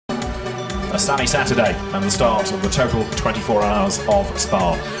a sunny Saturday and the start of the total 24 hours of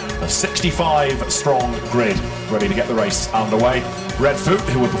Spa. A 65-strong grid ready to get the race underway. Red Foot,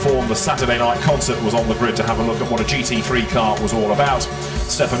 who would perform the Saturday night concert, was on the grid to have a look at what a GT3 car was all about.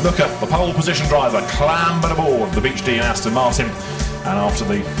 Stefan Mücker, the pole position driver, clambered aboard the Beach D and Aston Martin. And after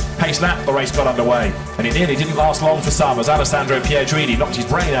the pace lap, the race got underway. And it nearly didn't last long for some, as Alessandro Pietrini knocked his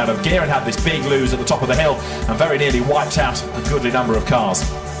brain out of gear and had this big lose at the top of the hill and very nearly wiped out a goodly number of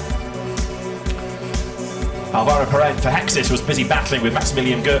cars. Alvaro Perez for Hexis was busy battling with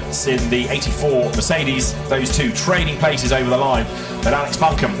Maximilian Goetz in the 84 Mercedes, those two trading places over the line, but Alex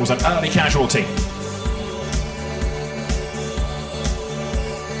Buncombe was an early casualty.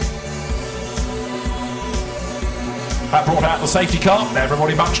 That brought out the safety car,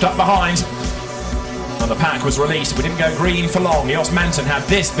 everybody bunched up behind. And the pack was released. We didn't go green for long. Jos Manton had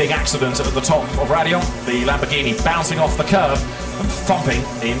this big accident at the top of Radion, the Lamborghini bouncing off the curb and thumping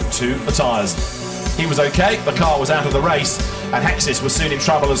into the tyres. He was okay, the car was out of the race, and Hexis was soon in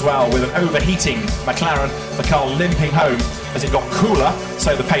trouble as well with an overheating McLaren, the car limping home as it got cooler,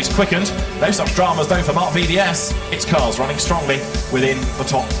 so the pace quickened. No such dramas though for Marc VDS, its cars running strongly within the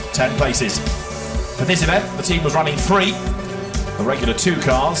top 10 places. For this event, the team was running three. The regular two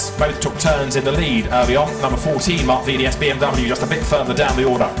cars both took turns in the lead early on. Number 14, Marc VDS BMW, just a bit further down the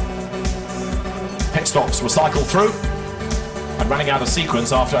order. Pit stops were cycled through, and running out of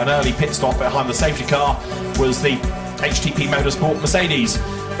sequence after an early pit stop behind the safety car was the HTP Motorsport Mercedes.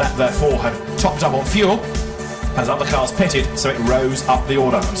 That therefore had topped up on fuel as other cars pitted, so it rose up the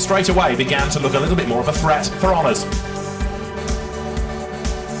order and straight away began to look a little bit more of a threat for honours.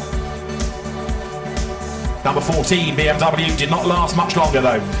 Number 14, BMW, did not last much longer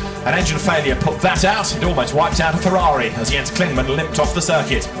though. An engine failure put that out. It almost wiped out a Ferrari as Jens Klingmann limped off the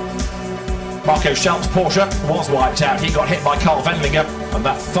circuit. Marco Schelp's Porsche was wiped out. He got hit by Carl Wendlinger, and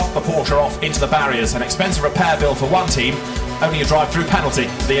that thumped the Porsche off into the barriers. An expensive repair bill for one team, only a drive-through penalty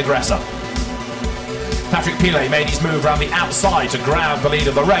for the aggressor. Patrick Pilet made his move around the outside to grab the lead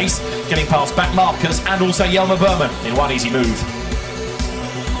of the race, getting past back markers and also Jelmer Berman in one easy move.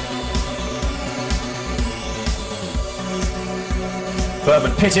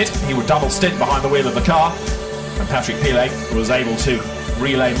 Berman pitted, he would double stint behind the wheel of the car, and Patrick Pilet was able to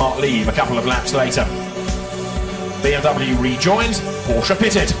relay Mark Lieb a couple of laps later. BMW rejoined, Porsche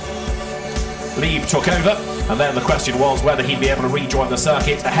pitted. Lieb took over, and then the question was whether he'd be able to rejoin the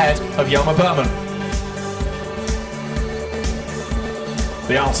circuit ahead of Jelmer Berman.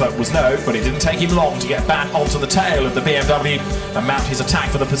 The answer was no, but it didn't take him long to get back onto the tail of the BMW and mount his attack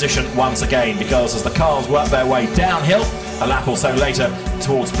for the position once again, because as the cars worked their way downhill, a lap or so later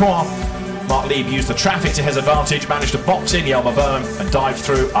towards Poix, Mark Lieb used the traffic to his advantage, managed to box in Jelmer Berman and dive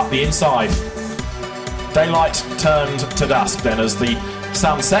through up the inside. Daylight turned to dusk then as the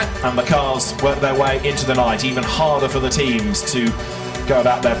sun set and the cars worked their way into the night. Even harder for the teams to go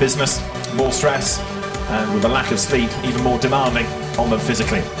about their business, more stress, and with a lack of sleep, even more demanding on them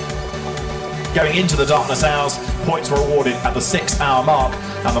physically. Going into the darkness hours, points were awarded at the 6-hour mark,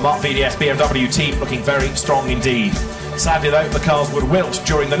 and the Marc VDS BMW team looking very strong indeed. Sadly though, the cars would wilt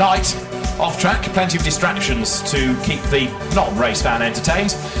during the night. Off track, plenty of distractions to keep the non-race fan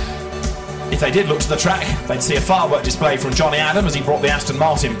entertained. If they did look to the track, they'd see a firework display from Johnny Adam as he brought the Aston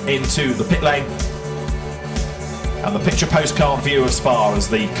Martin into the pit lane. And the picture postcard view of Spa as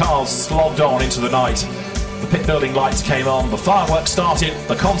the cars slogged on into the night. The pit building lights came on, the fireworks started,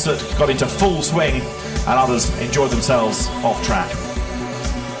 the concert got into full swing, and others enjoyed themselves off track.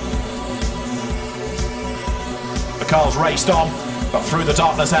 The cars raced on, but through the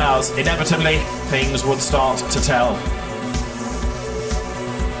darkness hours, inevitably, things would start to tell.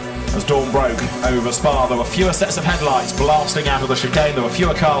 As dawn broke over Spa, there were fewer sets of headlights blasting out of the chicane, there were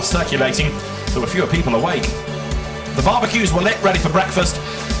fewer cars circulating, there were fewer people awake. The barbecues were lit, ready for breakfast,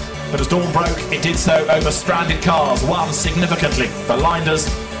 but as dawn broke, it did so over stranded cars, one significantly. The Linders,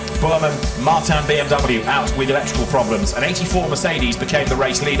 Berman, Martin BMW out with electrical problems. An 84 Mercedes became the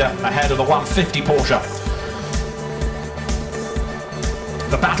race leader ahead of the 150 Porsche.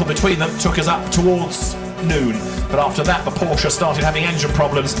 The battle between them took us up towards noon, but after that the Porsche started having engine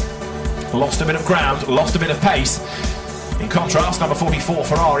problems, lost a bit of ground, lost a bit of pace. In contrast, number 44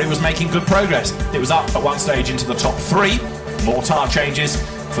 Ferrari was making good progress. It was up at one stage into the top three. More tyre changes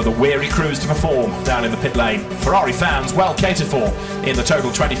for the weary crews to perform down in the pit lane. Ferrari fans well catered for in the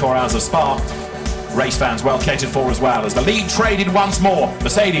total 24 hours of Spa. Race fans well catered for as well, as the lead traded once more.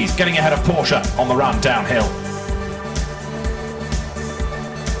 Mercedes getting ahead of Porsche on the run downhill.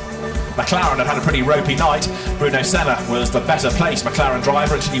 McLaren had a pretty ropey night. Bruno Senna was the better placed McLaren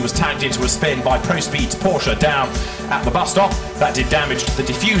driver until he was tagged into a spin by ProSpeed's Porsche down at the bus stop. That did damage to the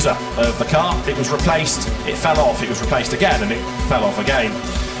diffuser of the car. It was replaced, it fell off, it was replaced again, and it fell off again.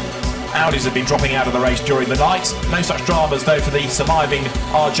 Audis had been dropping out of the race during the night. No such dramas though for the surviving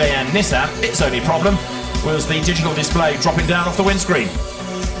RJN Nissan. Its only problem was the digital display dropping down off the windscreen.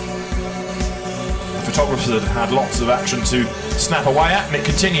 The photographers had lots of action to snap away at, and it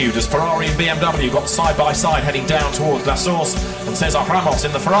continued as Ferrari and BMW got side by side heading down towards La Source, and Cesar Ramos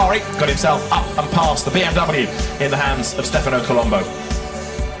in the Ferrari got himself up and past the BMW in the hands of Stefano Colombo.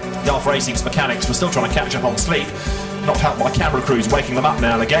 Gulf Racing's mechanics were still trying to catch up on sleep, not helped by camera crews waking them up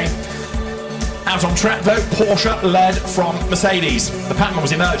now and again. Out on track though, Porsche led from Mercedes. The pattern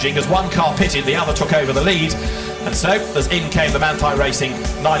was emerging as one car pitted, the other took over the lead. And so, as in came the Manthey Racing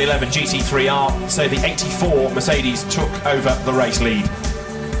 911 GT3R, so the 84 Mercedes took over the race lead.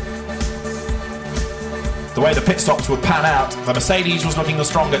 The way the pit stops would pan out, the Mercedes was looking the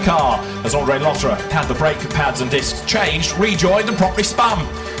stronger car, as Andre Lotterer had the brake pads and discs changed, rejoined and properly spun.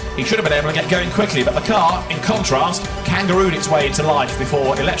 He should have been able to get going quickly, but the car, in contrast, kangarooed its way into life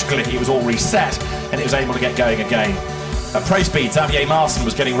before electrically it was all reset and it was able to get going again. At ProSpeed, Xavier Marson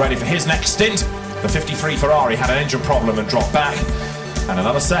was getting ready for his next stint. The 53 Ferrari had an engine problem and dropped back, and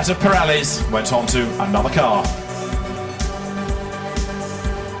another set of Pirellis went on to another car.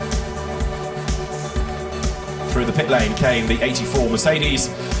 Through the pit lane came the 84 Mercedes.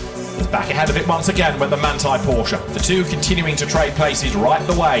 Back ahead of it once again went the Manthey Porsche, the two continuing to trade places right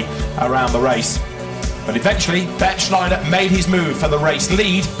the way around the race. But eventually, Bernd Schneider made his move for the race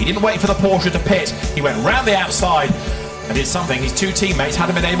lead. He didn't wait for the Porsche to pit. He went round the outside and did something his two teammates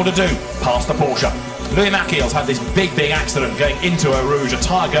hadn't been able to do, past the Porsche. Louis Machiels had this big accident going into Eau Rouge, a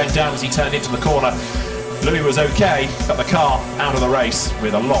tyre going down as he turned into the corner. Louis was okay, but the car out of the race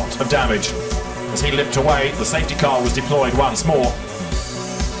with a lot of damage. As he limped away, the safety car was deployed once more.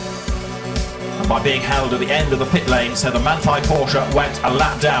 And by being held at the end of the pit lane, so the Manthey Porsche went a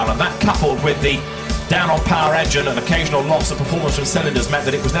lap down, and that coupled with the down on power engine and occasional loss of performance from cylinders meant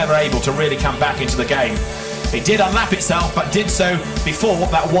that it was never able to really come back into the game. It did unlap itself, but did so before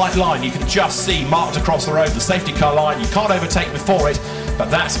that white line you can just see marked across the road, the safety car line. You can't overtake before it, but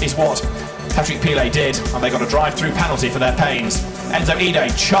that is what Patrick Pilet did, and they got a drive-through penalty for their pains. Enzo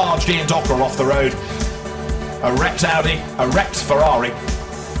Ide charged Ian Dockrell off the road. A wrecked Audi, a wrecked Ferrari,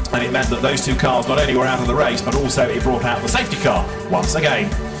 and it meant that those two cars not only were out of the race, but also it brought out the safety car once again.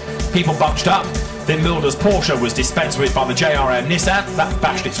 People bunched up. Then Milder's Porsche was dispensed with by the JRM Nissan. That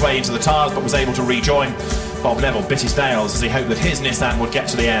bashed its way into the tyres but was able to rejoin. Bob Neville bit his nails as he hoped that his Nissan would get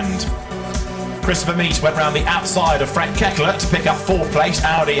to the end. Christopher Mees went round the outside of Frank Keckler to pick up fourth place,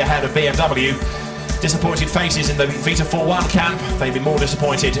 Audi ahead of BMW. Disappointed faces in the Vita 4-1 camp. They've been more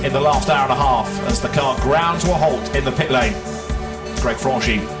disappointed in the last hour and a half as the car ground to a halt in the pit lane. Greg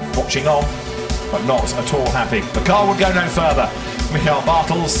Franchi watching on, but not at all happy. The car would go no further. Michael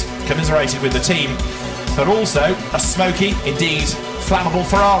Bartels commiserated with the team, but also a smoky, indeed flammable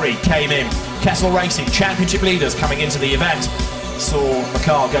Ferrari came in. Kessel Racing, championship leaders coming into the event, saw the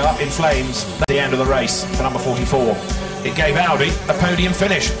car go up in flames at the end of the race for number 44. It gave Audi a podium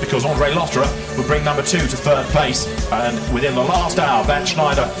finish because Andre Lotterer would bring number 2 to third place, and within the last hour, Bernd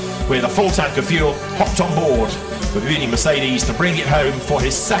Schneider, with a full tank of fuel, hopped on board with leading Mercedes to bring it home for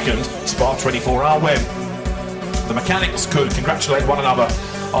his second Spa 24-hour win. The mechanics could congratulate one another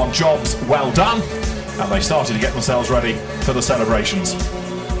on jobs well done, and they started to get themselves ready for the celebrations.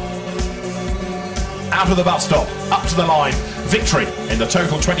 Out of the bus stop, up to the line, victory in the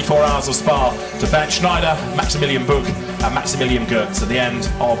total 24 hours of Spa to Bernd Schneider, Maximilian Buch and Maximilian Goetz at the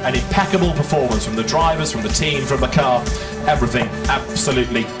end of an impeccable performance from the drivers, from the team, from the car. Everything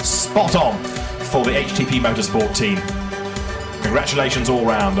absolutely spot on for the HTP Motorsport team. Congratulations all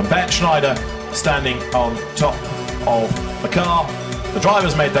round, and Bernd Schneider standing on top of the car. The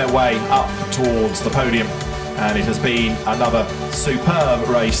drivers made their way up towards the podium, and it has been another superb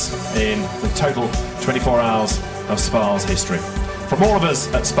race in the total 24 hours of Spa's history. From all of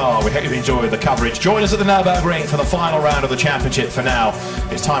us at Spa, we hope you enjoyed the coverage. Join us at the Nürburgring for the final round of the championship. For now,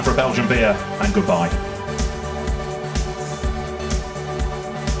 it's time for a Belgian beer, and goodbye.